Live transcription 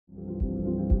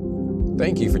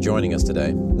Thank you for joining us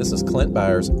today. This is Clint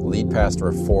Byars, lead pastor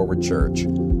of Forward Church.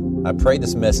 I pray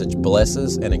this message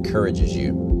blesses and encourages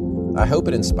you. I hope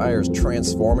it inspires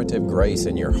transformative grace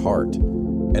in your heart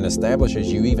and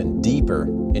establishes you even deeper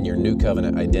in your new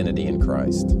covenant identity in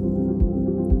Christ.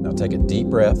 Now take a deep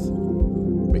breath,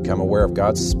 become aware of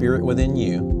God's Spirit within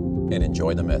you, and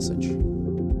enjoy the message.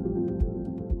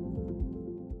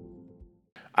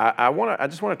 I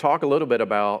just want to talk a little bit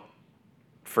about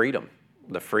freedom,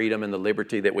 the freedom and the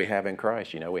liberty that we have in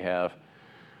Christ. You know, we have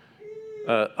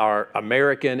our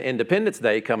American Independence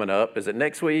Day coming up. Is it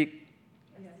next week?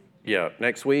 Yeah,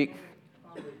 next week.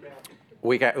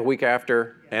 Week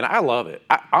after. And I love it.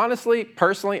 Honestly,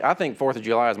 personally, I think 4th of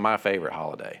July is my favorite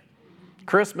holiday.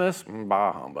 Christmas,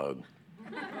 bah humbug.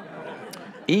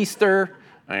 Easter,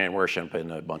 I ain't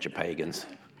worshiping a bunch of pagans.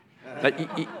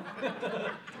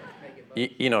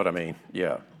 You know what I mean?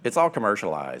 Yeah. It's all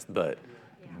commercialized, but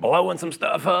blowing some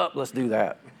stuff up, let's do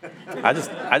that. I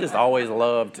just always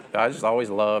loved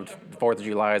 4th of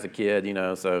July as a kid, you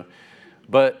know, so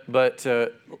but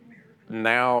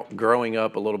now growing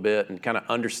up a little bit and kind of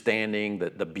understanding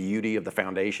the beauty of the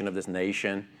foundation of this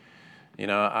nation, you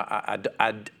know,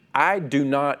 I do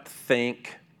not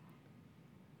think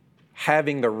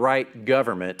having the right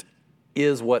government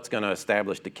is what's going to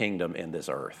establish the kingdom in this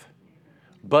earth.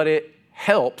 But it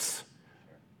helps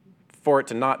for it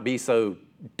to not be so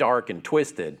dark and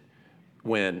twisted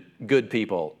when good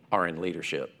people are in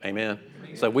leadership. Amen?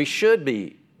 So we should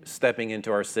be stepping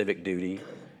into our civic duty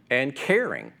and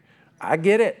caring. I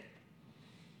get it.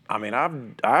 I mean,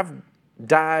 I've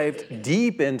dived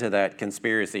deep into that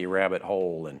conspiracy rabbit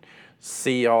hole and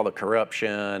see all the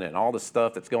corruption and all the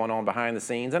stuff that's going on behind the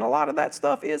scenes, and a lot of that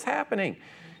stuff is happening.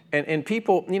 And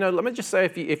people, you know, let me just say,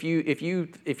 if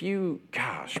you,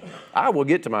 gosh, I will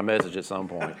get to my message at some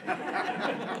point.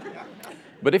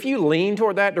 But if you lean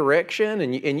toward that direction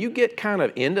and you get kind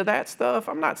of into that stuff,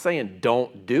 I'm not saying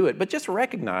don't do it, but just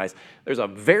recognize there's a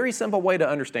very simple way to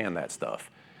understand that stuff.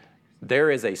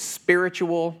 There is a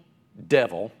spiritual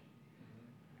devil,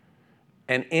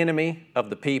 an enemy of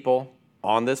the people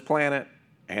on this planet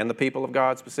and the people of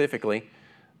God specifically,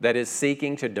 that is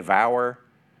seeking to devour,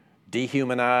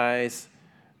 dehumanize,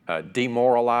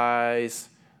 demoralize,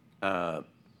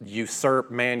 usurp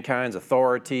mankind's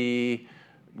authority,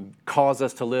 cause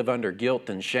us to live under guilt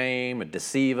and shame, and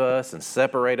deceive us and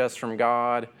separate us from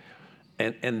God.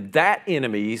 And that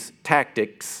enemy's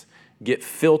tactics get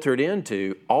filtered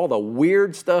into all the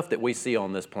weird stuff that we see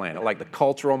on this planet, like the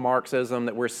cultural Marxism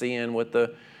that we're seeing with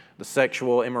the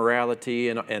sexual immorality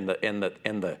and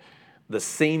the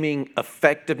seeming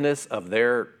effectiveness of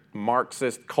their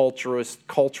Marxist,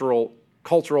 cultural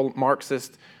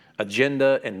Marxist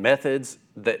agenda and methods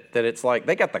that it's like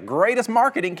they got the greatest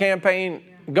marketing campaign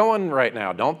going right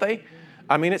now, don't they?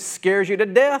 I mean, it scares you to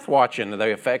death watching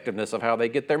the effectiveness of how they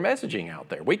get their messaging out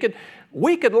there. We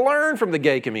could learn from the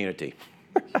gay community.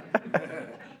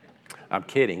 I'm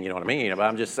kidding, you know what I mean? But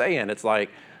I'm just saying, it's like,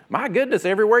 my goodness,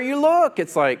 everywhere you look,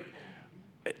 it's like,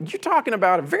 you're talking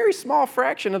about a very small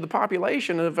fraction of the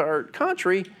population of our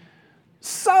country,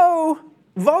 so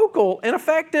vocal and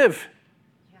effective.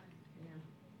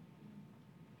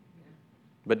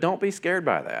 But don't be scared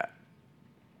by that.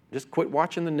 Just quit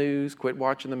watching the news, quit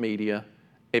watching the media.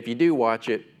 If you do watch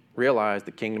it, realize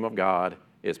the kingdom of God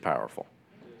is powerful.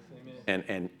 Yes,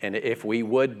 and if we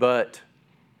would but,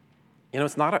 you know,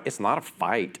 it's not a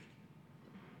fight.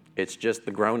 It's just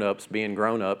the grown-ups being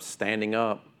grown-ups, standing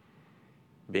up,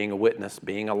 being a witness,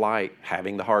 being a light,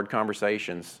 having the hard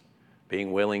conversations,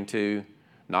 being willing to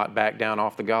not back down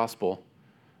off the gospel,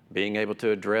 being able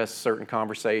to address certain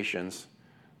conversations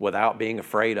without being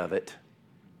afraid of it.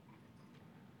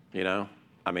 You know,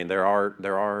 I mean, there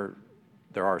are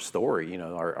story, you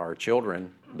know, our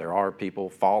children, there are people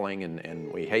falling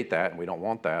and we hate that and we don't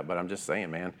want that, but I'm just saying,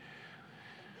 man,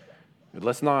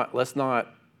 let's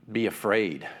not be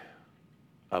afraid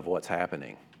of what's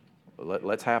happening.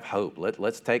 Let's have hope.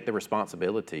 Let's take the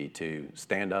responsibility to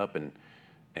stand up and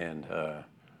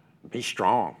be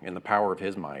strong in the power of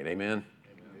His might. Amen.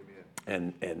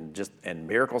 Amen. And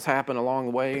miracles happen along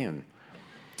the way. And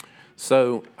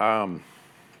so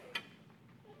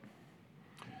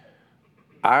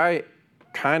I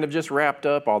kind of just wrapped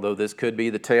up, although this could be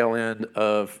the tail end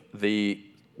of the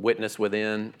Witness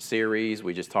Within series.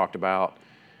 We just talked about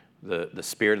the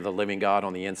Spirit of the living God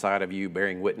on the inside of you,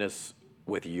 bearing witness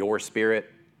with your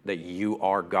spirit that you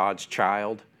are God's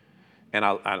child. And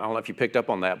I don't know if you picked up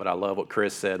on that, but I love what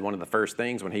Chris said. One of the first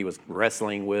things when he was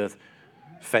wrestling with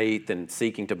faith and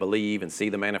seeking to believe and see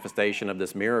the manifestation of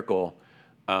this miracle,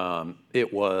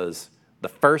 it was the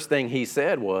first thing he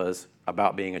said was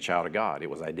about being a child of God. It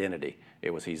was identity.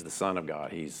 It was he's the son of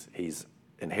God. He's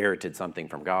inherited something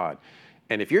from God.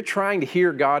 And if you're trying to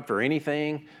hear God for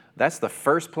anything, that's the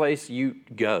first place you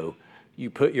go. You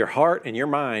put your heart and your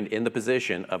mind in the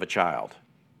position of a child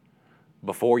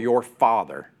before your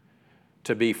Father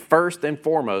to be first and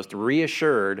foremost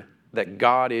reassured that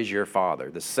God is your Father.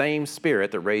 The same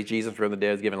Spirit that raised Jesus from the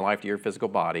dead has given life to your physical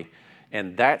body,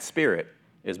 and that Spirit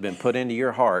has been put into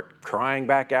your heart, crying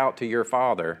back out to your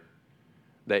Father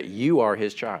that you are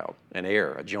His child, an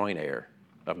heir, a joint heir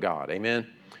of God. Amen?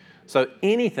 So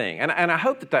anything, and I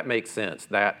hope that makes sense,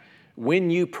 that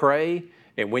when you pray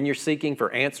and when you're seeking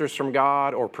for answers from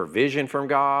God or provision from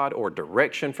God or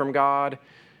direction from God,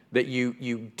 that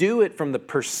you do it from the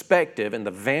perspective and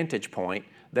the vantage point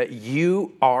that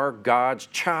you are God's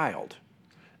child.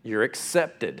 You're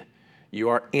accepted. You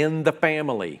are in the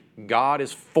family. God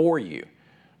is for you.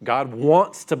 God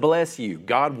wants to bless you.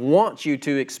 God wants you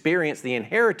to experience the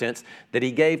inheritance that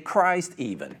He gave Christ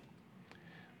even.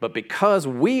 But because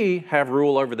we have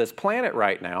rule over this planet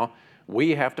right now,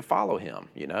 we have to follow Him,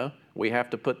 you know. We have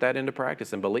to put that into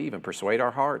practice and believe and persuade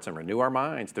our hearts and renew our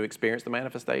minds to experience the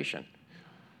manifestation.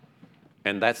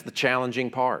 And that's the challenging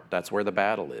part. That's where the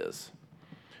battle is.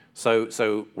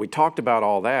 So we talked about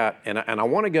all that, and I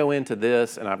want to go into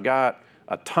this, and I've got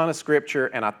a ton of scripture,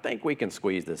 and I think we can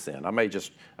squeeze this in. I may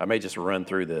just run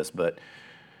through this, but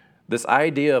this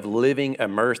idea of living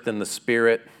immersed in the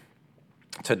Spirit,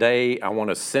 today I want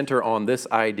to center on this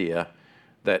idea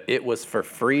that it was for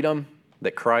freedom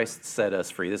that Christ set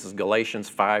us free. This is Galatians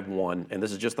 5:1, and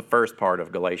this is just the first part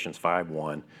of Galatians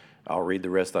 5:1. I'll read the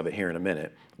rest of it here in a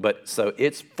minute. But so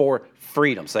it's for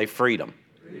freedom. Say freedom.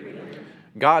 Freedom.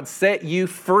 God set you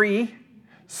free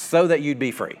so that you'd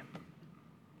be free.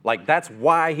 Like that's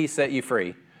why He set you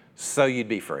free, so you'd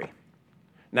be free.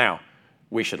 Now,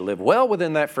 we should live well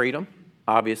within that freedom,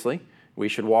 obviously. We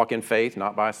should walk in faith,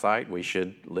 not by sight. We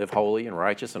should live holy and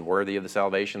righteous and worthy of the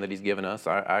salvation that He's given us.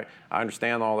 I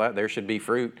understand all that. There should be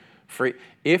fruit. Free.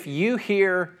 If you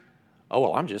hear, oh,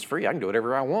 well, I'm just free. I can do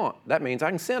whatever I want. That means I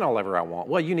can sin all ever I want.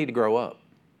 Well, you need to grow up.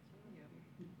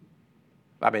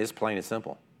 I mean, it's plain and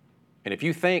simple. And if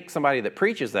you think somebody that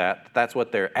preaches that's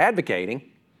what they're advocating,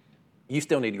 you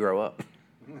still need to grow up.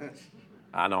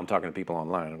 I know I'm talking to people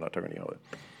online. I'm not talking to you.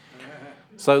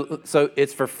 So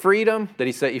it's for freedom that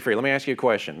He set you free. Let me ask you a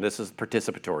question. This is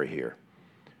participatory here.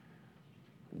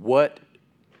 What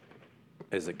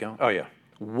is it going? Oh, yeah.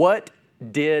 What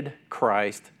did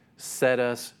Christ set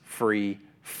us free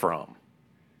from?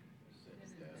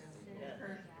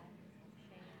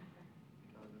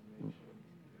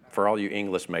 For all you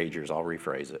English majors, I'll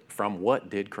rephrase it. From what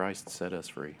did Christ set us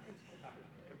free?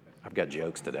 I've got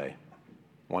jokes today.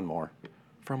 One more.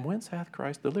 From whence hath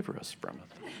Christ delivered us from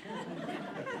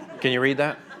it? Can you read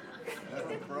that?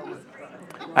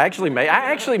 I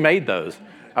actually made those.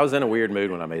 I was in a weird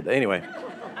mood when I made that. Anyway.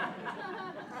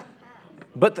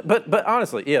 But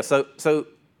honestly, yeah, so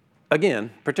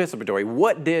again, participatory.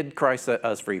 What did Christ set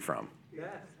us free from?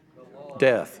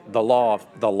 Death. The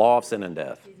law of sin and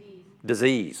death.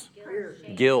 Disease.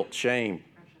 Guilt, shame,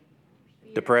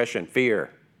 depression,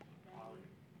 fear,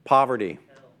 poverty,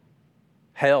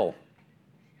 hell,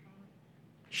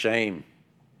 shame,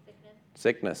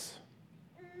 sickness.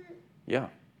 Yeah,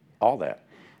 all that.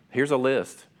 Here's a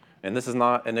list, and this is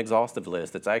not an exhaustive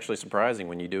list. It's actually surprising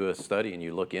when you do a study and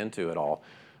you look into it all.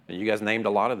 And you guys named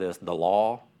a lot of this, the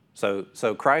law. So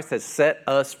Christ has set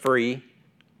us free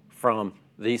from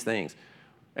these things.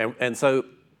 And so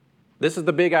this is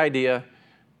the big idea,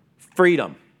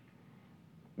 freedom.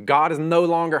 God is no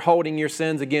longer holding your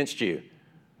sins against you.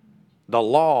 The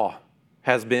law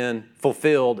has been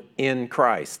fulfilled in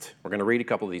Christ. We're going to read a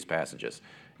couple of these passages.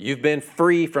 You've been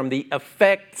free from the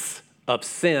effects of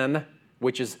sin,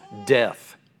 which is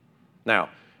death. Now,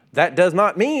 that does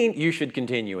not mean you should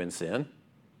continue in sin.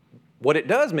 What it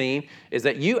does mean is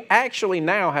that you actually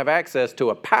now have access to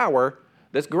a power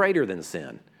that's greater than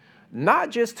sin.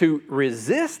 Not just to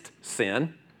resist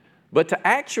sin, but to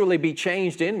actually be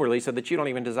changed inwardly so that you don't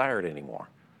even desire it anymore.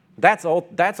 That's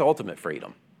ultimate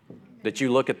freedom. That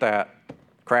you look at that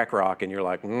crack rock and you're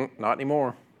like, not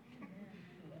anymore.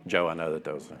 Joe, I know that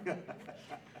those are.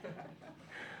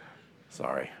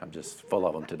 Sorry, I'm just full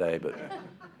of them today, but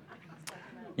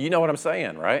you know what I'm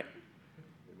saying, right?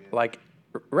 Like,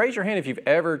 raise your hand if you've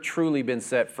ever truly been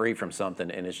set free from something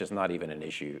and it's just not even an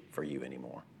issue for you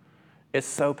anymore. It's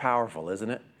so powerful, isn't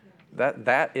it?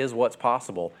 That is what's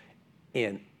possible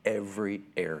in every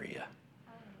area.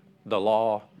 The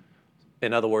law,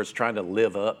 in other words, trying to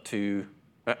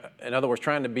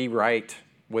trying to be right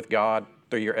with God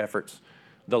through your efforts.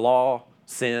 The law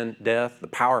sin, death, the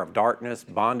power of darkness,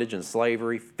 bondage and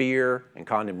slavery, fear and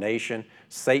condemnation,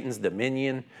 Satan's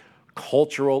dominion,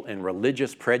 cultural and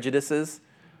religious prejudices,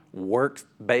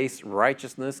 works-based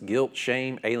righteousness, guilt,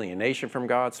 shame, alienation from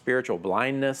God, spiritual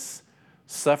blindness,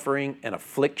 suffering and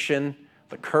affliction,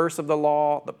 the curse of the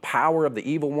law, the power of the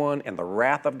evil one, and the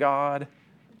wrath of God.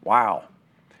 Wow.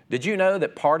 Did you know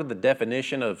that part of the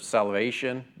definition of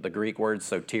salvation, the Greek word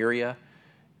soteria,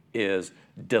 is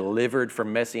delivered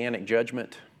from messianic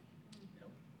judgment?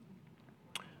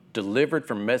 Delivered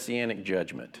from messianic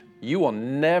judgment. You will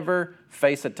never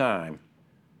face a time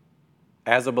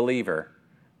as a believer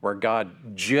where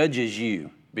God judges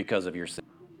you because of your sin.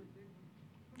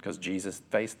 Because Jesus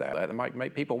faced that. That might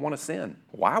make people want to sin.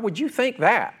 Why would you think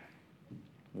that?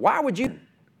 Why would you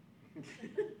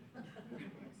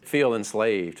feel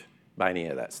enslaved by any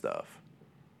of that stuff?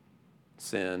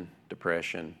 Sin,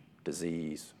 depression,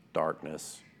 disease,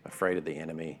 darkness, afraid of the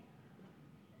enemy,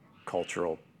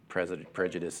 cultural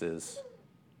prejudices.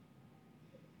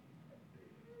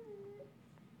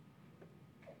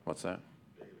 What's that?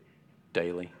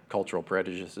 Daily. Cultural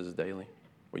prejudices daily.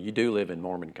 Well, you do live in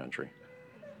Mormon country.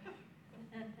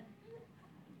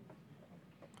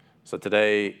 So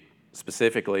today,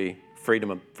 specifically,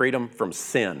 freedom from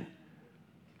sin.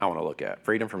 I want to look at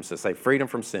freedom from sin. Say freedom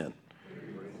from sin.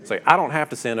 Say, I don't have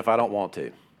to sin if I don't want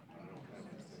to.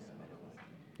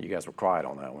 You guys were quiet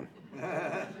on that one.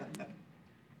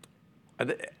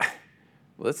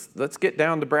 Let's get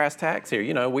down to brass tacks here.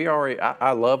 You know,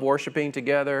 I love worshiping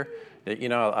together. You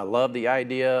know, I love the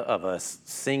idea of us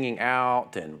singing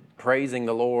out and praising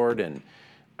the Lord, and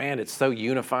man, it's so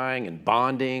unifying and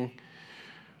bonding.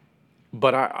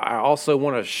 But I also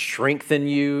want to strengthen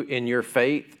you in your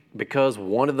faith, because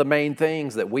one of the main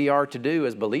things that we are to do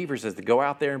as believers is to go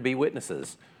out there and be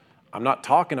witnesses. I'm not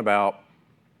talking about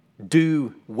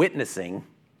do witnessing,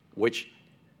 which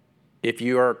if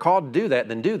you are called to do that,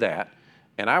 then do that.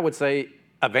 And I would say,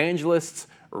 evangelists,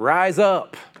 rise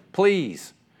up,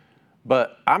 please.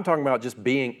 But I'm talking about just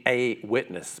being a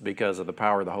witness because of the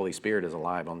power of the Holy Spirit is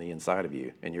alive on the inside of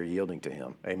you and you're yielding to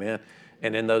Him. Amen?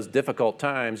 And in those difficult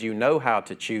times, you know how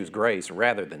to choose grace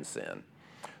rather than sin.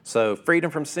 So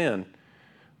freedom from sin.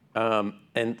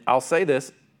 And I'll say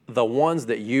this, the ones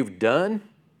that you've done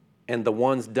and the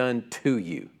ones done to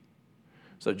you.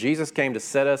 So Jesus came to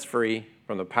set us free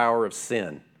from the power of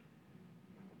sin.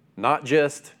 Not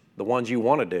just the ones you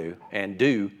want to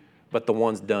do, but the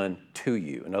ones done to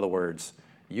you. In other words,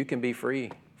 you can be free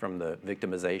from the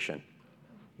victimization,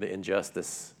 the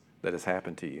injustice that has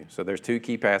happened to you. So there's two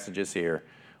key passages here.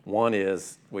 One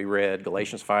is, we read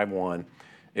Galatians 5:1.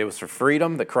 It was for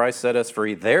freedom that Christ set us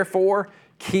free. Therefore,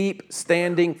 keep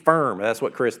standing firm. That's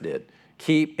what Chris did.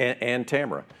 Keep, and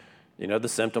Tamara. You know, the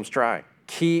symptoms try.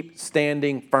 Keep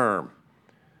standing firm.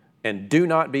 And do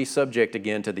not be subject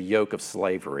again to the yoke of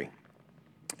slavery.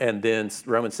 And then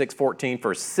Romans 6:14,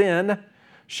 for sin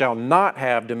shall not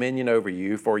have dominion over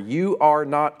you, for you are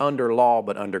not under law,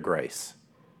 but under grace.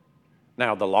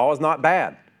 Now, the law is not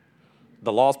bad.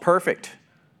 The law is perfect.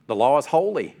 The law is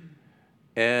holy.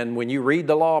 And when you read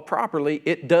the law properly,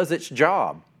 it does its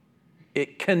job.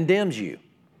 It condemns you.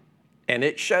 And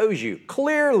it shows you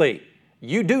clearly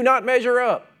you do not measure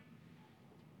up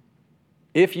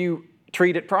if you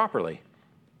treat it properly.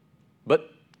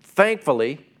 But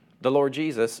thankfully, the Lord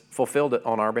Jesus fulfilled it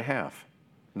on our behalf.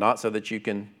 Not so that you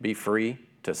can be free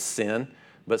to sin,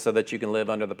 but so that you can live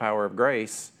under the power of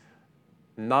grace,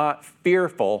 not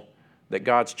fearful that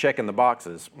God's checking the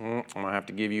boxes. I'm going to have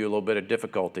to give you a little bit of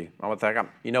difficulty. I'm going to think,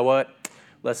 you know what?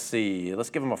 Let's see. Let's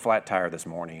give them a flat tire this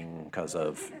morning because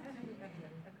of...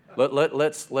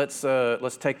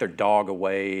 Let's take their dog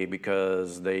away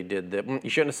because they did that. You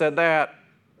shouldn't have said that.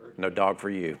 No dog for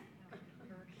you.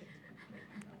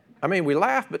 I mean, we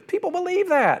laugh, but people believe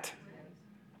that.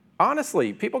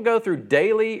 Honestly, people go through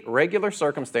daily, regular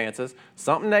circumstances,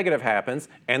 something negative happens,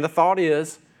 and the thought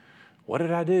is, what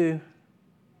did I do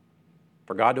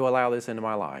for God to allow this into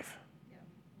my life?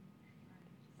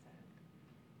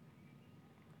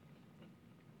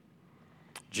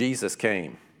 Jesus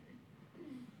came,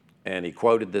 and he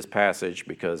quoted this passage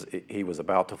because he was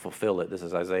about to fulfill it. This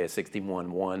is Isaiah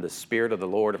 61:1. The Spirit of the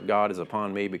Lord of God is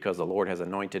upon me because the Lord has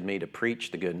anointed me to preach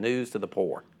the good news to the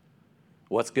poor.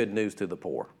 What's good news to the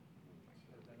poor?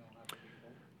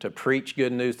 To preach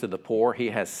good news to the poor.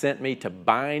 He has sent me to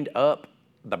bind up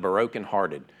the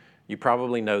brokenhearted. You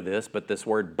probably know this, but this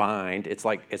word bind, it's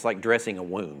like dressing a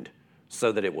wound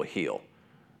so that it will heal.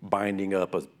 Binding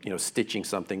up, stitching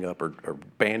something up or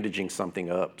bandaging something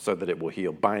up so that it will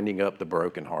heal. Binding up the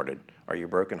brokenhearted. Are you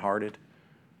brokenhearted?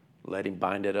 Let him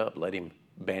bind it up. Let him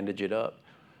bandage it up.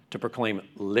 to proclaim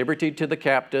liberty to the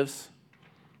captives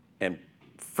and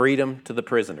freedom to the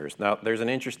prisoners. Now, there's an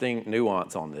interesting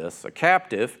nuance on this. A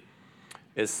captive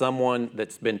is someone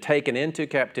that's been taken into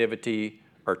captivity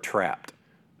or trapped,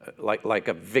 like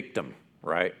a victim,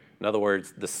 right? In other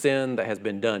words, the sin that has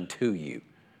been done to you.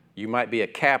 You might be a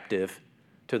captive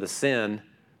to the sin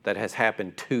that has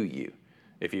happened to you.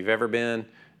 If you've ever been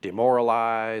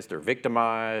demoralized or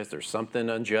victimized or something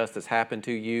unjust has happened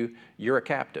to you, you're a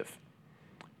captive.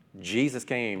 Jesus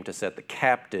came to set the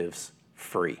captives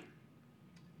free.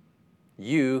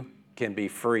 You can be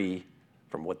free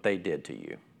from what they did to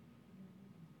you.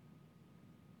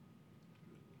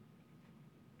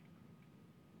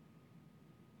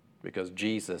 Because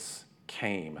Jesus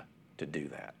came to do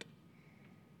that.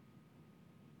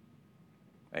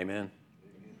 Amen?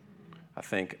 I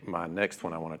think my next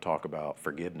one I want to talk about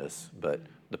forgiveness, but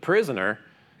the prisoner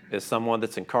is someone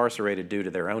that's incarcerated due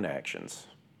to their own actions.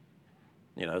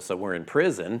 So we're in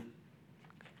prison,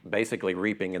 basically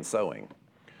reaping and sowing.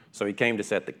 So he came to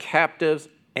set the captives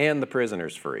and the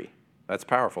prisoners free. That's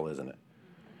powerful, isn't it?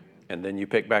 And then you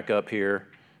pick back up here,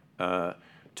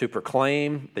 to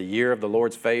proclaim the year of the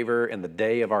Lord's favor and the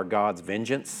day of our God's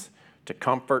vengeance, to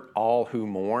comfort all who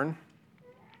mourn.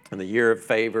 And the year of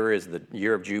favor is the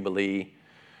year of Jubilee,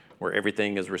 where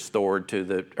everything is restored to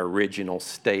the original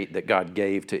state that God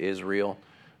gave to Israel.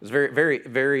 It's very, very,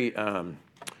 very,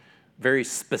 very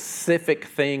specific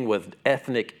thing with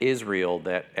ethnic Israel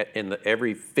that in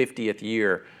every 50th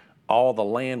year, all the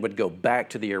land would go back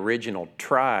to the original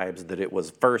tribes that it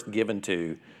was first given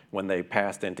to when they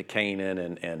passed into Canaan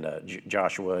and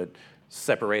Joshua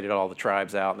separated all the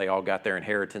tribes out and they all got their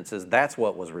inheritances. That's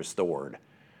what was restored.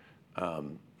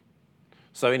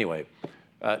 So anyway,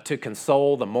 to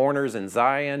console the mourners in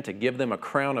Zion, to give them a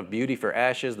crown of beauty for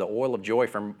ashes, the oil of joy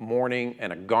for mourning,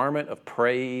 and a garment of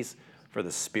praise for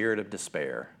the spirit of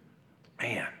despair.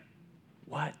 Man,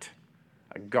 what?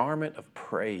 A garment of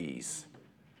praise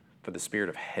for the spirit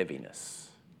of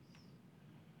heaviness.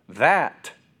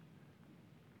 That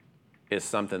is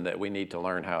something that we need to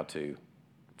learn how to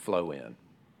flow in.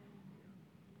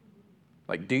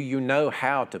 Like, do you know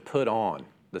how to put on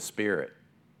the Spirit,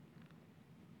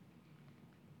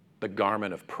 the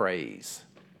garment of praise,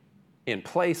 in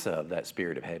place of that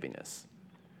spirit of heaviness?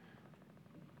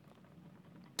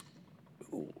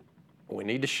 We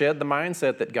need to shed the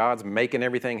mindset that God's making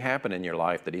everything happen in your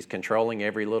life, that He's controlling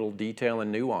every little detail and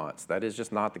nuance. That is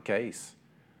just not the case.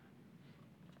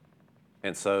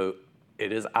 And so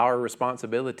it is our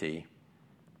responsibility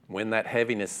when that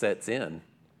heaviness sets in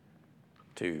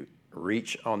to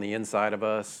reach on the inside of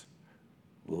us,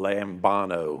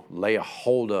 lambano, lay a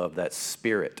hold of that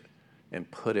spirit and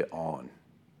put it on.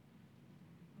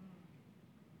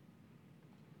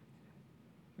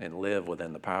 And live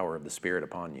within the power of the Spirit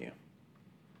upon you,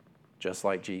 just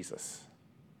like Jesus.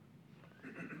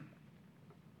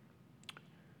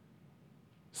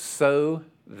 So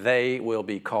they will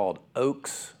be called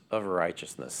oaks of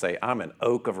righteousness. Say, I'm an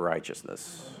oak of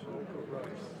righteousness.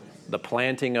 The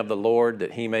planting of the Lord,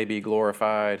 that He may be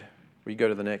glorified. Will you go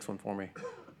to the next one for me?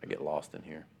 I get lost in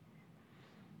here.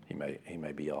 He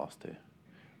may be lost too.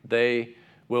 They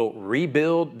will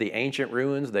rebuild the ancient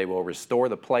ruins. They will restore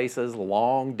the places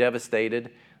long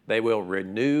devastated. They will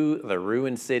renew the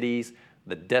ruined cities,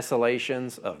 the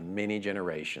desolations of many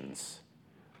generations.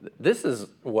 This is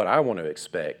what I want to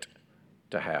expect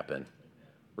to happen.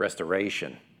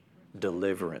 Restoration,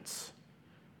 deliverance,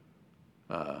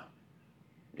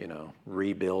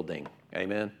 rebuilding.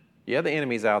 Amen? Yeah, the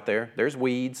enemy's out there. There's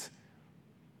weeds,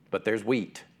 but there's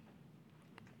wheat.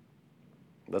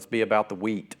 Let's be about the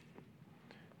wheat.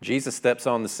 Jesus steps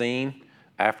on the scene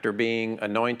after being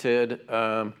anointed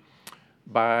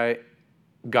by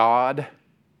God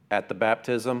at the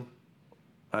baptism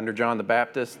under John the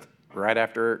Baptist, right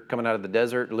after coming out of the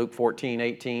desert, Luke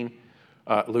 14:18.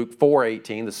 Luke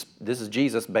 4:18, this is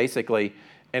Jesus basically,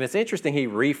 and it's interesting, he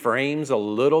reframes a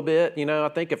little bit. I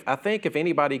think if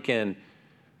anybody can,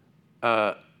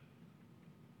 I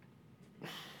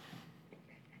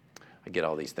get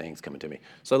all these things coming to me.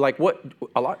 So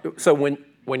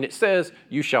when it says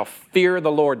you shall fear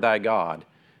the Lord thy God,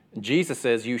 Jesus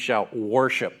says you shall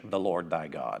worship the Lord thy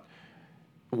God.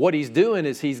 What he's doing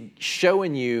is he's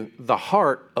showing you the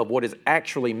heart of what is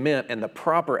actually meant and the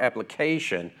proper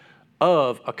application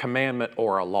of a commandment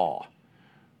or a law.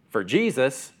 For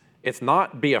Jesus, it's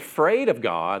not be afraid of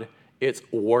God, it's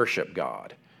worship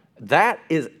God. That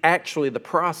is actually the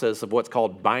process of what's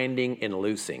called binding and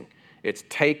loosing. It's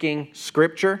taking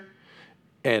Scripture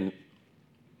and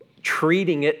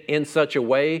treating it in such a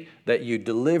way that you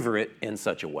deliver it in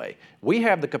such a way. We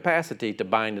have the capacity to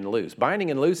bind and loose. Binding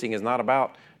and loosing is not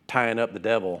about tying up the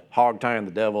devil, hog tying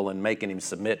the devil and making him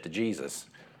submit to Jesus.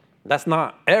 That's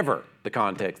not ever the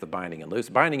context of binding and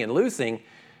loosing. Binding and loosing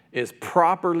is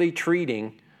properly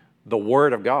treating the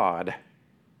Word of God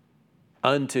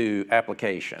unto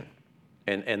application.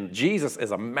 And Jesus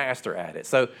is a master at it.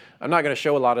 So I'm not going to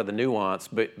show a lot of the nuance,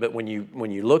 but when you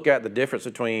look at the difference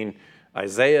between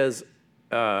Isaiah's,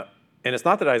 and it's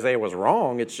not that Isaiah was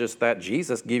wrong, it's just that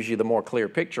Jesus gives you the more clear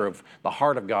picture of the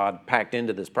heart of God packed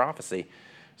into this prophecy.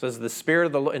 So it's the Spirit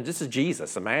of the Lord, and this is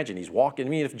Jesus. Imagine he's walking. I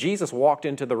mean, if Jesus walked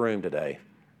into the room today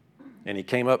and he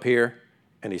came up here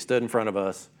and he stood in front of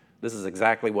us, this is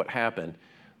exactly what happened.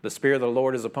 The Spirit of the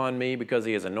Lord is upon me because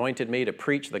he has anointed me to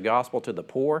preach the gospel to the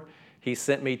poor. He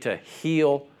sent me to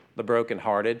heal the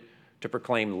brokenhearted, to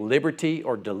proclaim liberty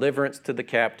or deliverance to the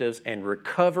captives and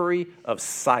recovery of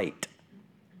sight,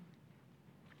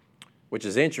 which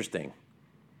is interesting.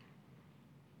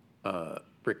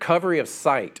 Recovery of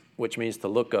sight, which means to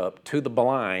look up, to the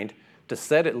blind, to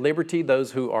set at liberty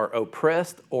those who are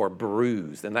oppressed or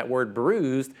bruised. And that word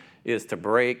bruised is to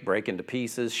break into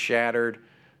pieces, shattered,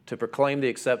 to proclaim the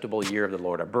acceptable year of the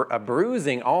Lord. A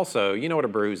bruising also, you know what a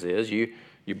bruise is. You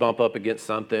bump up against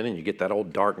something and you get that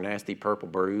old dark, nasty purple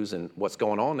bruise, and what's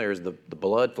going on there is the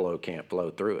blood flow can't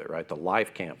flow through it, right? The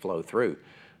life can't flow through.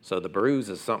 So the bruise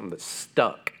is something that's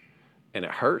stuck, and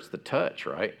it hurts the touch,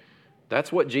 right?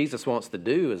 That's what Jesus wants to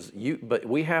do, but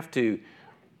we have to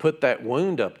put that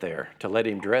wound up there to let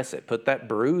him dress it, put that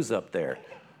bruise up there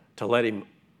to let him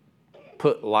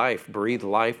put life, breathe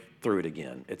life through it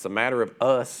again. It's a matter of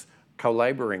us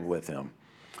collaborating with him,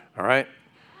 all right?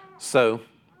 So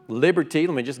liberty,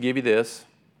 let me just give you this.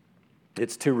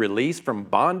 It's to release from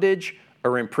bondage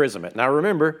or imprisonment. Now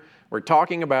remember, we're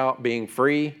talking about being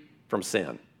free from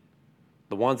sin.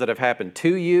 The ones that have happened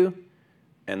to you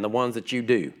and the ones that you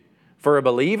do. For a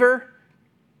believer,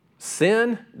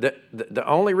 sin, the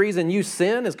only reason you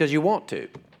sin is because you want to.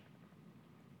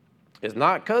 It's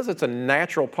not because it's a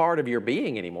natural part of your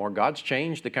being anymore. God's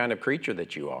changed the kind of creature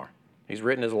that you are. He's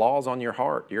written his laws on your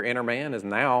heart. Your inner man is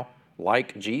now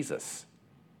like Jesus.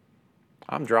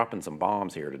 I'm dropping some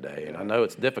bombs here today, and I know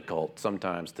it's difficult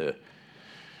sometimes to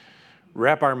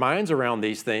wrap our minds around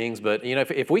these things, but you know,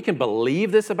 if we can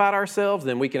believe this about ourselves,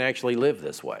 then we can actually live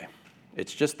this way.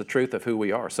 It's just the truth of who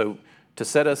we are. So to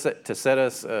set us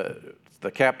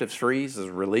the captives free is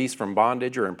release from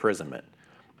bondage or imprisonment.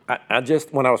 I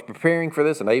just, when I was preparing for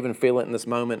this, and I even feel it in this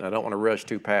moment, and I don't want to rush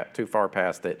too far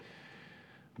past it,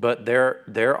 but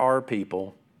there are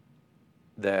people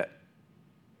that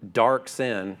dark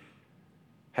sin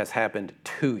has happened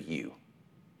to you,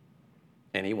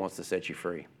 and he wants to set you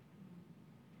free.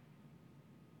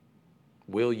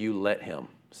 Will you let him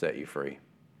set you free?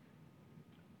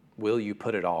 Will you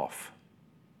put it off?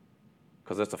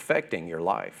 Because it's affecting your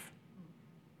life.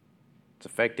 It's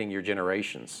affecting your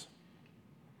generations.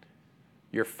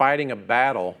 You're fighting a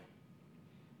battle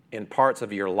in parts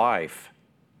of your life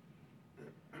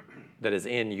that is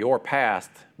in your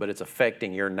past, but it's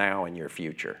affecting your now and your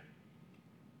future.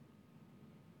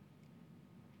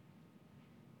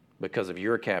 Because of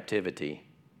your captivity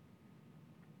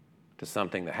to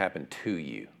something that happened to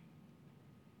you.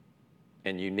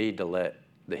 And you need to let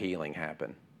the healing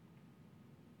happen.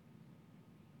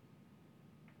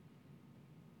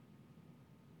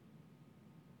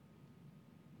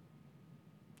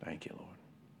 Thank you, Lord.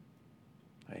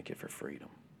 Thank you for freedom.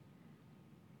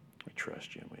 We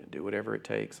trust you. We do whatever it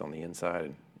takes on the inside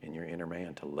and in your inner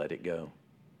man to let it go.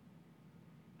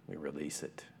 We release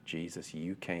it. Jesus,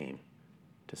 you came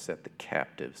to set the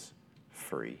captives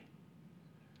free.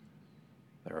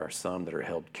 There are some that are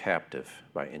held captive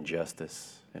by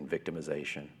injustice and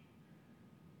victimization.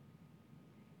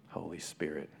 Holy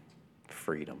Spirit,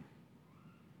 freedom.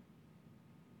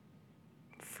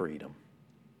 Freedom.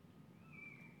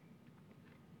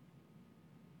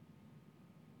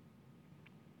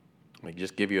 Let me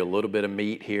just give you a little bit of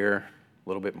meat here, a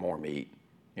little bit more meat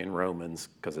in Romans,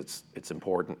 because it's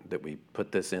important that we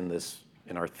put this in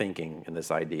our thinking, in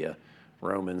this idea.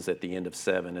 Romans at the end of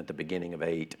 7, at the beginning of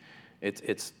 8.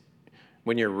 It's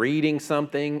when you're reading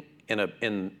something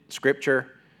in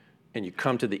Scripture and you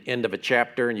come to the end of a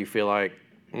chapter and you feel like,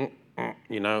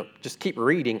 just keep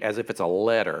reading as if it's a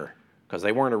letter, because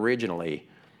they weren't originally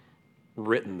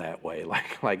written that way.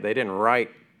 Like they didn't write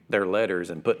their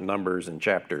letters and put numbers and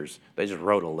chapters. They just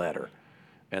wrote a letter,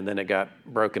 and then it got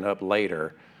broken up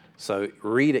later. So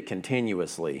read it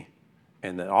continuously,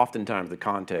 and then oftentimes the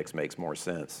context makes more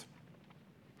sense.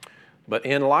 But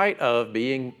in light of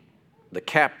being the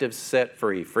captives set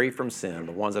free from sin,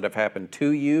 the ones that have happened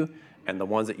to you and the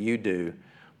ones that you do,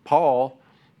 Paul,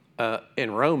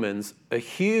 in Romans, a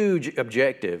huge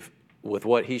objective with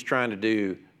what he's trying to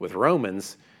do with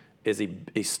Romans is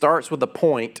he starts with the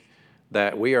point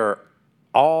that we are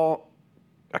all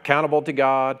accountable to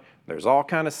God. There's all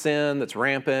kind of sin that's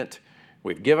rampant.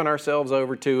 We've given ourselves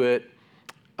over to it.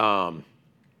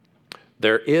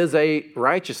 There is a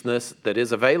righteousness that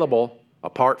is available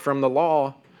apart from the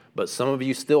law, but some of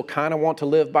you still kind of want to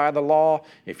live by the law.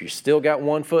 If you still got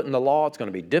one foot in the law, it's going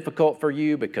to be difficult for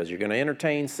you because you're going to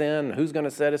entertain sin. Who's going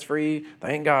to set us free?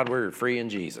 Thank God we're free in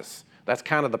Jesus. That's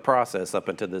kind of the process up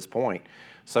until this point.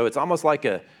 So it's almost like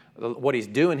what he's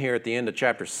doing here at the end of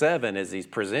chapter 7 is he's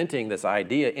presenting this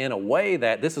idea in a way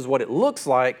that this is what it looks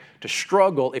like to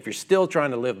struggle if you're still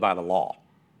trying to live by the law.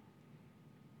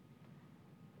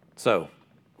 So,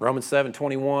 Romans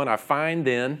 7:21, I find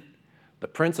then the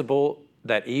principle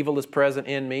that evil is present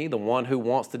in me, the one who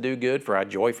wants to do good, for I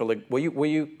joyfully, will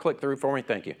you click through for me?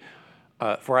 Thank you.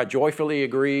 For I joyfully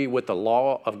agree with the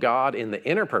law of God in the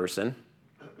inner person,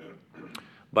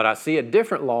 but I see a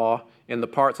different law in the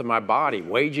parts of my body,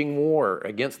 waging war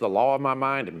against the law of my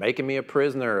mind and making me a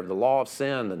prisoner of the law of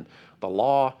sin and the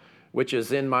law which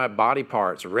is in my body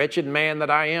parts. Wretched man that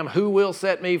I am, who will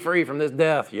set me free from this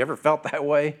death? You ever felt that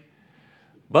way?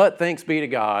 But thanks be to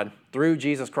God through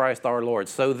Jesus Christ our Lord.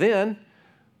 So then,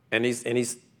 and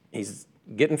he's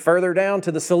getting further down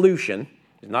to the solution.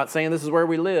 He's not saying this is where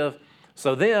we live.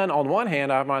 So then, on one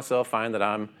hand, I myself find that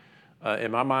I'm,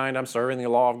 in my mind, I'm serving the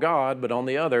law of God, but on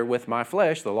the other, with my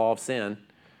flesh, the law of sin.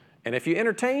 And if you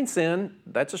entertain sin,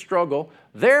 that's a struggle.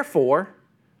 Therefore,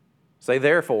 say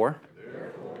therefore,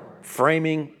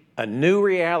 framing a new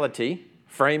reality,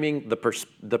 framing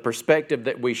the perspective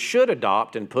that we should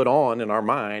adopt and put on in our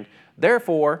mind.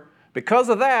 Therefore, because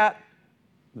of that,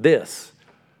 there's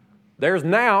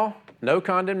now no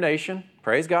condemnation.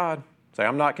 Praise God. Say,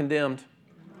 I'm not condemned.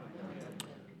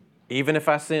 Even if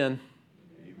I sin.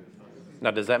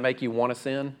 Now, does that make you want to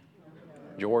sin,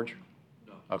 George?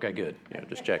 Okay, good. Yeah,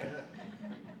 just checking.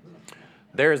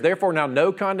 There is therefore now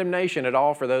no condemnation at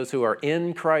all for those who are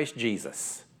in Christ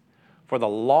Jesus. For the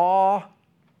law,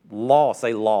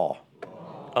 say law,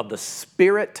 of the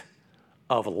Spirit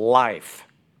of life.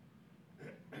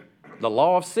 The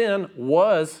law of sin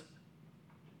was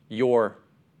your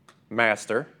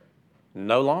master,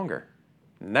 no longer.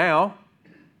 Now,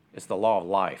 it's the law of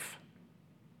life.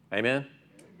 Amen?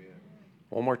 Amen?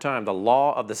 One more time. The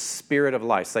law of the Spirit of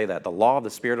life. Say that. The law of the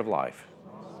Spirit of life.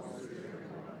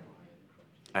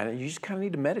 And you just kind of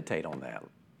need to meditate on that.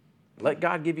 Let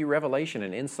God give you revelation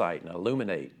and insight and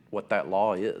illuminate what that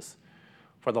law is.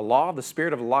 For the law of the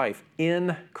Spirit of life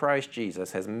in Christ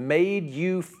Jesus has made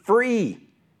you free.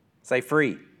 Say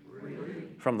free. Free.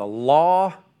 From the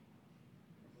law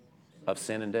of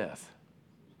sin and death.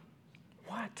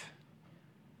 What?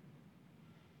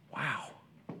 Wow.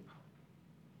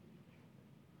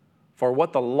 For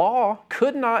what the law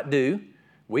could not do,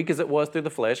 weak as it was through the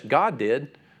flesh, God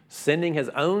did, sending his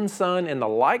own Son in the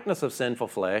likeness of sinful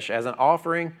flesh as an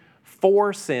offering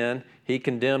for sin. He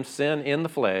condemned sin in the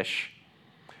flesh.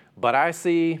 But I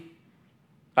see,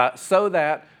 so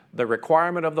that the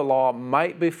requirement of the law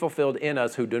might be fulfilled in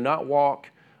us who do not walk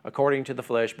according to the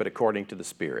flesh, but according to the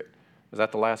Spirit. Is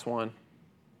that the last one?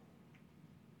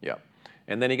 Yeah.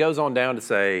 And then he goes on down to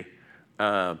say,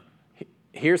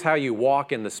 here's how you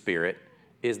walk in the Spirit,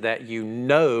 is that you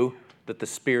know that the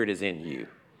Spirit is in you.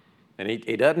 And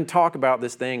he doesn't talk about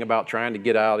this thing about trying to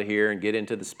get out of here and get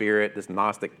into the Spirit, this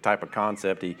Gnostic type of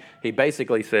concept. He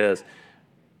basically says,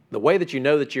 the way that you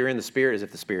know that you're in the Spirit is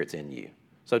if the Spirit's in you.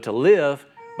 So to live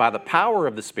by the power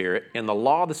of the Spirit and the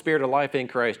law of the Spirit of life in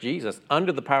Christ Jesus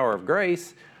under the power of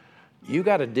grace, you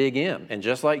got to dig in. And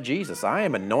just like Jesus, I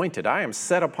am anointed. I am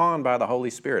set upon by the Holy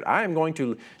Spirit. I am going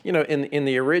to, in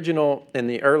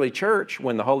the early church,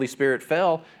 when the Holy Spirit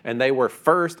fell and they were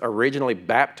first originally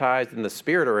baptized in the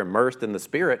Spirit or immersed in the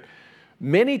Spirit,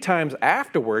 many times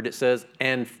afterward it says,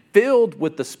 and filled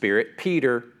with the Spirit,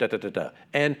 Peter,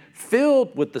 and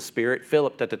filled with the Spirit,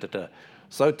 Philip,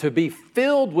 So to be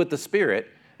filled with the Spirit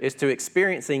is to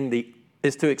experience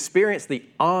the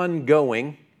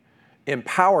ongoing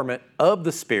empowerment of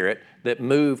the Spirit that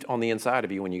moved on the inside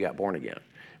of you when you got born again.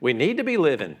 We need to be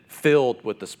living filled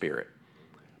with the Spirit.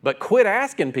 But quit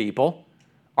asking people,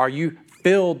 are you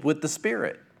filled with the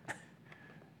Spirit?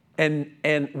 And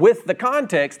with the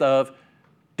context of,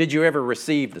 did you ever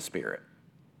receive the Spirit?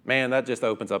 Man, that just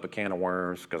opens up a can of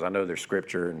worms, because I know there's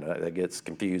scripture and that gets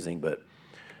confusing. But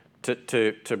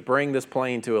to bring this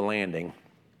plane to a landing,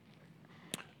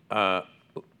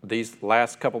 these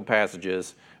last couple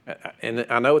passages, and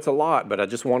I know it's a lot, but I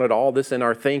just wanted all this in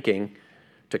our thinking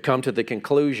to come to the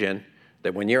conclusion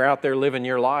that when you're out there living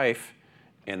your life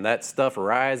and that stuff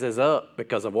rises up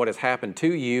because of what has happened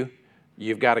to you,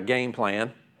 you've got a game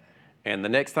plan. And the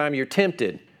next time you're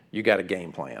tempted, you got a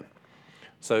game plan.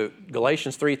 So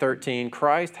Galatians 3:13,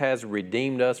 Christ has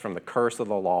redeemed us from the curse of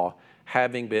the law,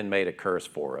 having been made a curse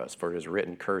for us. For it is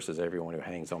written, curses everyone who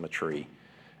hangs on the tree.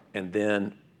 And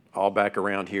then all back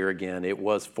around here again, it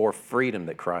was for freedom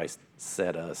that Christ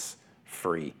set us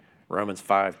free. Romans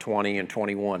 5:20 and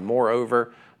 21.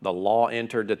 Moreover, the law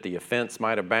entered that the offense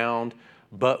might abound,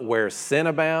 but where sin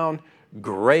abound,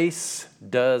 grace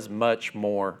does much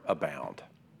more abound.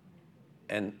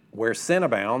 And where sin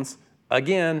abounds,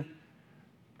 again,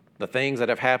 the things that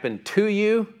have happened to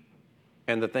you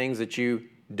and the things that you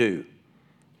do.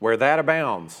 Where that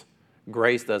abounds,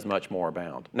 grace does much more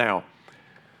abound. Now,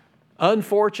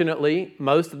 unfortunately,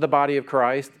 most of the body of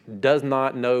Christ does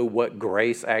not know what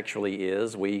grace actually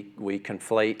is. We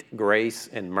conflate grace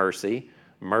and mercy.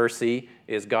 Mercy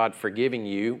is God forgiving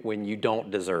you when you don't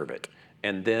deserve it.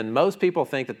 And then most people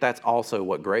think that that's also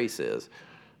what grace is.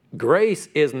 Grace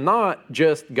is not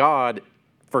just God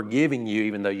forgiving you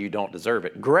even though you don't deserve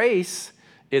it. Grace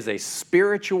is a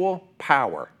spiritual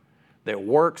power that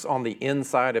works on the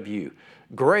inside of you.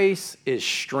 Grace is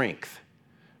strength.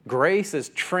 Grace is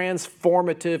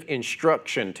transformative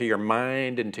instruction to your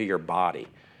mind and to your body.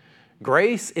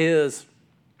 Grace is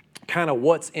kind of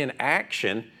what's in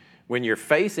action when you're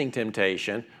facing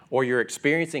temptation or you're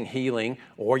experiencing healing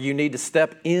or you need to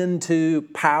step into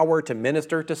power to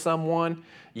minister to someone.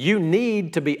 You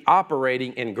need to be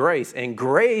operating in grace. And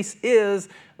grace is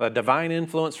a divine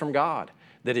influence from God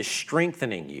that is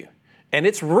strengthening you. And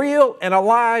it's real and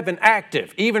alive and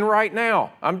active, even right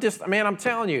now. I'm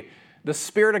telling you, the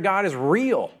Spirit of God is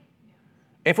real.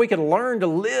 If we could learn to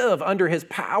live under His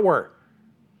power,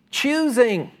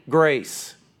 choosing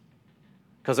grace,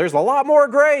 because there's a lot more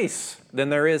grace than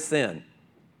there is sin.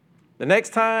 The next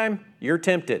time you're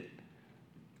tempted,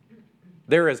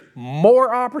 there is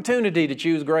more opportunity to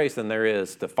choose grace than there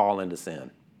is to fall into sin.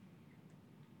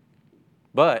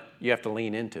 But you have to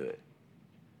lean into it.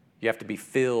 You have to be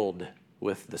filled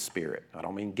with the Spirit. I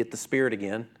don't mean get the Spirit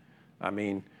again. I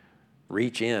mean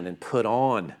reach in and put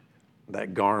on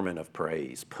that garment of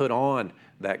praise. Put on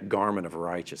that garment of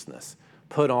righteousness.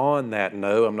 Put on that,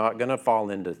 no, I'm not going to fall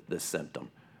into this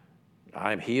symptom.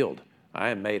 I am healed. I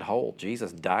am made whole.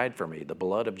 Jesus died for me. The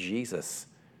blood of Jesus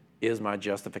is my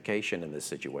justification in this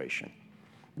situation.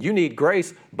 You need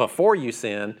grace before you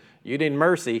sin. You need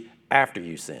mercy after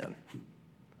you sin.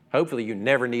 Hopefully you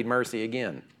never need mercy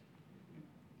again.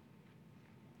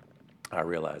 I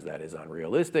realize that is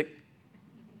unrealistic,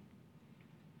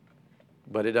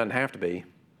 but it doesn't have to be.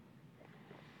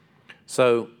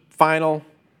 So, final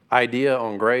idea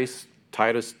on grace,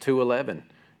 Titus 2:11.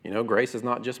 Grace is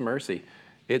not just mercy.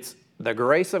 It's the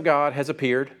grace of God has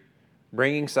appeared,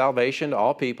 bringing salvation to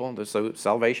all people. So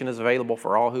salvation is available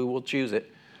for all who will choose it.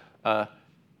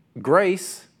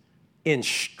 Grace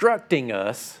instructing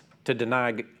us to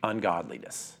deny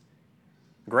ungodliness.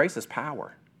 Grace is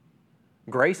power.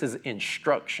 Grace is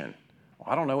instruction. Well,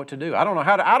 I don't know what to do. I don't know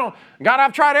how to, God,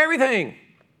 I've tried everything.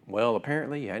 Well,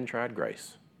 apparently you hadn't tried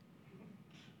grace.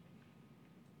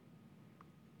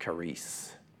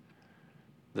 Charis.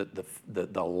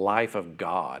 The life of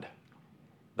God.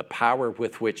 The power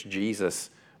with which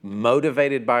Jesus,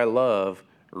 motivated by love,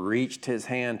 reached His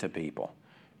hand to people.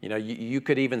 You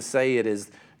could even say it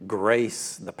is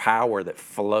grace, the power that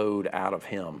flowed out of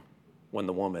Him when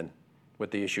the woman with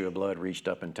the issue of blood reached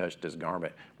up and touched His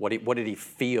garment. What did He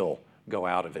feel go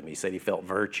out of Him? He said He felt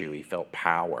virtue. He felt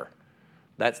power.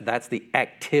 That's the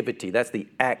activity. That's the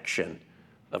action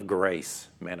of grace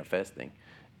manifesting.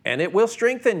 And it will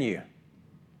strengthen you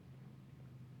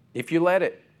if you let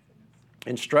it.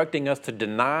 Instructing us to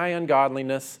deny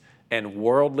ungodliness and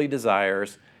worldly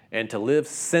desires and to live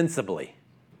sensibly.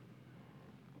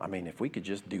 I mean, if we could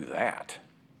just do that,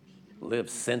 live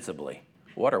sensibly.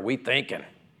 What are we thinking?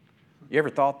 You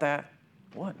ever thought that?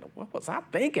 What was I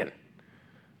thinking?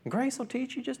 Grace will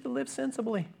teach you just to live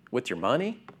sensibly with your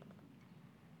money,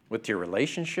 with your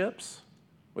relationships,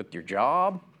 with your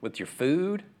job, with your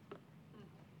food.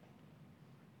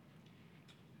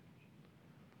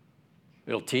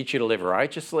 It'll teach you to live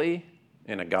righteously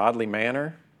in a godly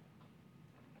manner.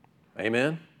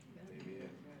 Amen? Amen.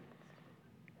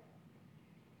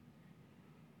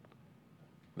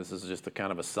 This is just a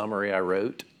kind of a summary I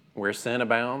wrote. Where sin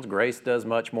abounds, grace does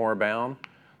much more abound.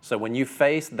 So when you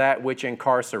face that which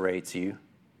incarcerates you,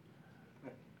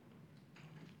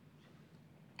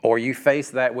 or you face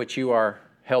that which you are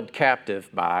held captive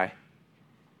by,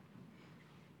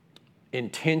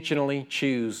 intentionally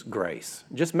choose grace.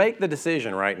 Just make the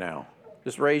decision right now.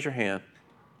 Just raise your hand.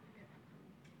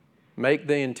 Make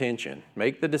the intention.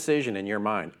 Make the decision in your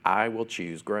mind. I will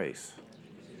choose grace.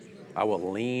 I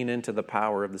will lean into the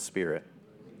power of the Spirit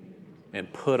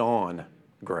and put on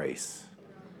grace.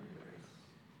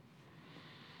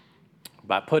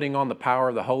 By putting on the power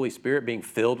of the Holy Spirit, being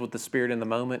filled with the Spirit in the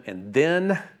moment, and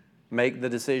then make the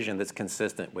decision that's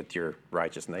consistent with your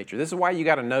righteous nature. This is why you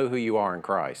got to know who you are in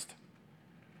Christ,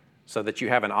 so that you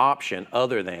have an option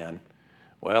other than,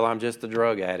 well, I'm just a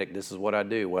drug addict, this is what I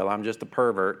do. Well, I'm just a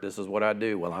pervert, this is what I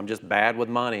do. Well, I'm just bad with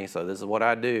money, so this is what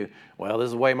I do. Well, this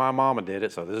is the way my mama did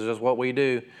it, so this is just what we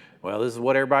do. Well, this is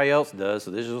what everybody else does,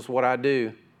 so this is just what I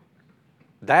do.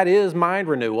 That is mind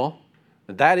renewal.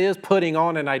 That is putting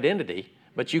on an identity.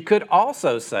 But you could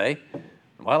also say,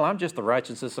 well, I'm just the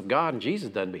righteousness of God, and Jesus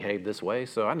doesn't behave this way,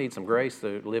 so I need some grace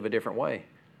to live a different way.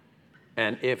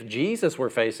 And if Jesus were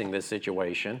facing this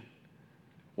situation,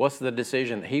 what's the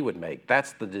decision that he would make?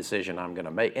 That's the decision I'm going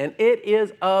to make. And it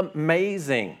is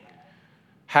amazing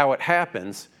how it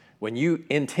happens when you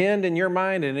intend in your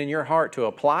mind and in your heart to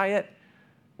apply it.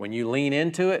 When you lean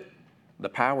into it, the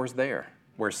power's there.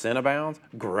 Where sin abounds,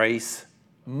 grace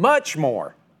much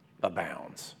more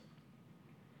abounds.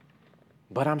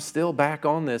 But I'm still back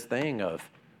on this thing of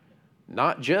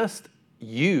not just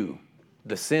you,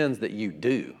 the sins that you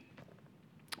do,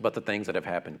 but the things that have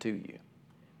happened to you.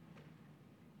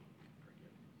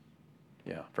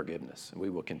 Yeah, forgiveness. And we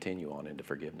will continue on into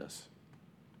forgiveness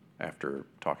after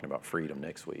talking about freedom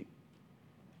next week.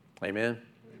 Amen?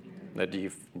 Now, do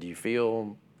you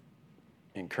feel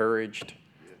encouraged?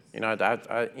 You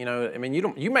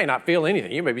know, you may not feel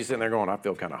anything. You may be sitting there going, I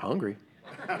feel kind of hungry.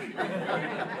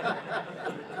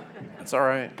 That's all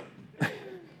right.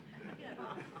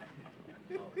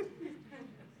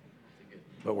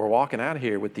 But we're walking out of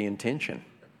here with the intention.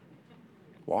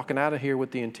 Walking out of here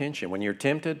with the intention. When you're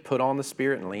tempted, put on the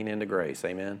Spirit and lean into grace.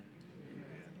 Amen?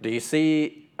 Do you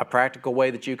see a practical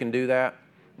way that you can do that?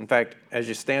 In fact, as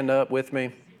you stand up with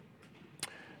me,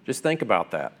 just think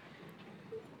about that.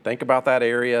 Think about that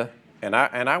area. And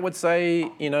I would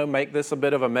say, make this a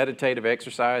bit of a meditative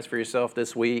exercise for yourself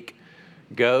this week.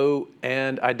 Go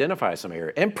and identify some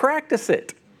area and practice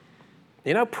it.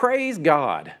 Praise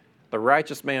God. The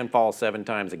righteous man falls 7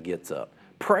 times and gets up.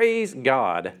 Praise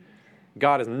God.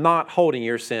 God is not holding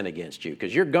your sin against you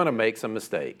because you're going to make some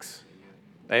mistakes.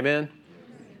 Amen?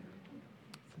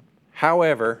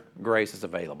 However, grace is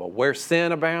available. Where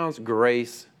sin abounds,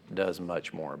 grace does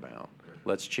much more abound.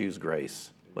 Let's choose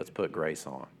grace. Let's put grace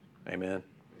on. Amen?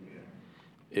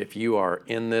 If you are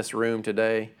in this room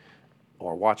today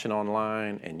or watching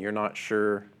online and you're not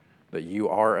sure that you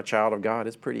are a child of God,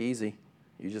 it's pretty easy.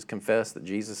 You just confess that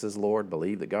Jesus is Lord,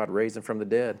 believe that God raised him from the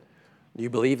dead. Do you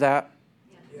believe that?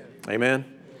 Yes. Amen?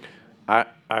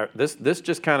 This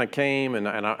just kind of came, and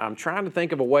I'm trying to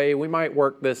think of a way we might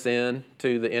work this in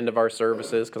to the end of our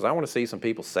services because I want to see some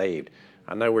people saved.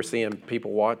 I know we're seeing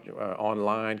people watch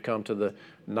online come to the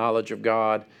knowledge of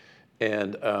God.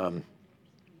 And,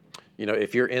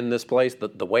 if you're in this place,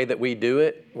 the way that we do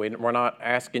it, we're not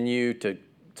asking you to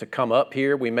come up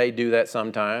here. We may do that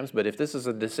sometimes. But if this is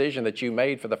a decision that you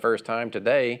made for the first time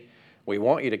today, we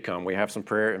want you to come. We have some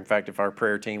prayer. In fact, if our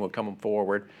prayer team will come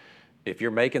forward, if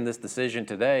you're making this decision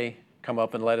today, come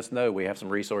up and let us know. We have some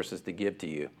resources to give to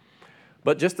you.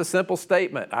 But just a simple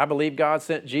statement. I believe God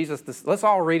sent Jesus to... Let's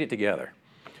all read it together.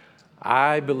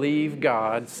 I believe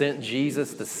God sent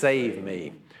Jesus to save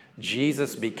me.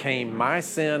 Jesus became my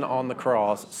sin on the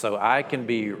cross so I can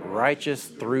be righteous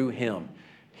through him.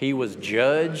 He was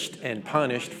judged and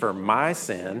punished for my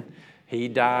sin. He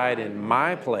died in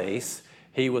my place.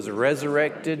 He was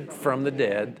resurrected from the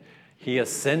dead. He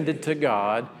ascended to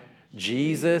God.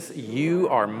 Jesus, you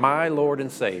are my Lord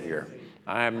and Savior.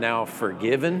 I am now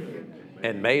forgiven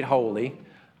and made holy.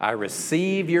 I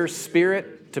receive your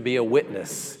Spirit to be a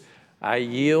witness. I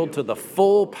yield to the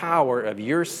full power of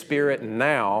your Spirit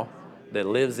now that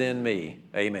lives in me.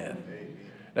 Amen.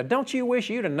 Now, don't you wish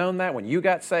you'd have known that when you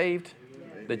got saved?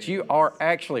 That you are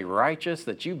actually righteous,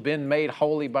 that you've been made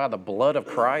holy by the blood of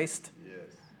Christ,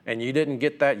 and you didn't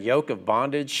get that yoke of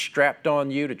bondage strapped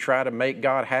on you to try to make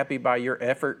God happy by your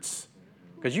efforts?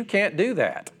 Because you can't do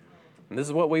that. And this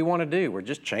is what we want to do. We're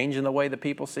just changing the way that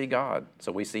people see God.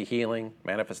 So we see healing,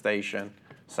 manifestation,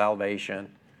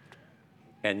 salvation.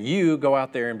 And you go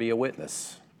out there and be a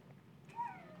witness.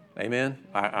 Amen?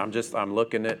 I'm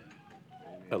looking at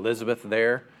Elizabeth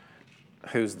there,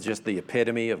 who's just the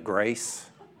epitome of grace.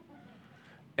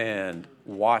 And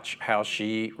watch how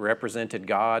she represented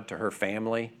God to her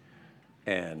family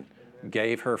and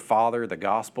gave her father the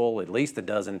gospel at least a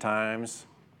dozen times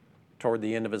toward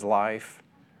the end of his life.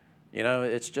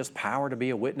 It's just power to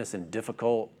be a witness in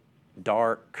difficult,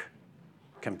 dark,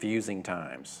 confusing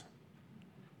times.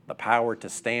 The power to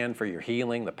stand for your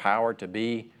healing, the power to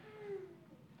be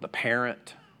the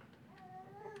parent,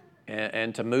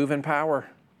 and to move in power,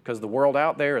 because the world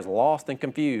out there is lost and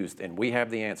confused, and we have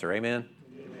the answer. Amen?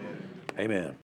 Amen. Amen.